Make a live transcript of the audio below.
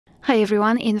Hi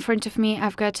everyone, in front of me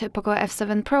I've got POCO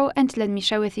F7 Pro and let me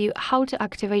share with you how to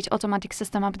activate automatic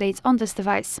system updates on this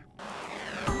device.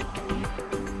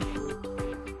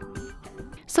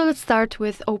 So let's start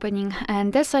with opening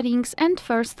the settings and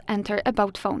first enter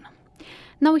About Phone.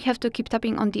 Now we have to keep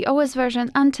tapping on the OS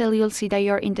version until you'll see that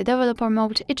you're in the developer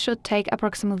mode. It should take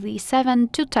approximately 7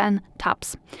 to 10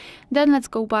 taps. Then let's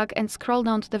go back and scroll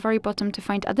down to the very bottom to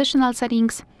find additional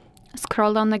settings.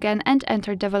 Scroll down again and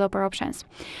enter developer options.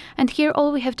 And here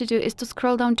all we have to do is to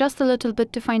scroll down just a little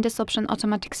bit to find this option,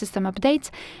 automatic system updates.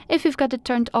 If you've got it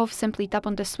turned off, simply tap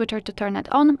on the switcher to turn it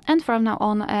on, and from now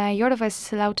on your device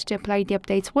is allowed to apply the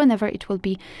updates whenever it will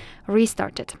be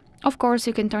restarted. Of course,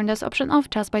 you can turn this option off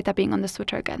just by tapping on the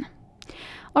switcher again.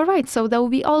 Alright, so that will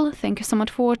be all. Thank you so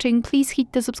much for watching. Please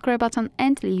hit the subscribe button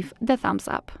and leave the thumbs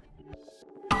up.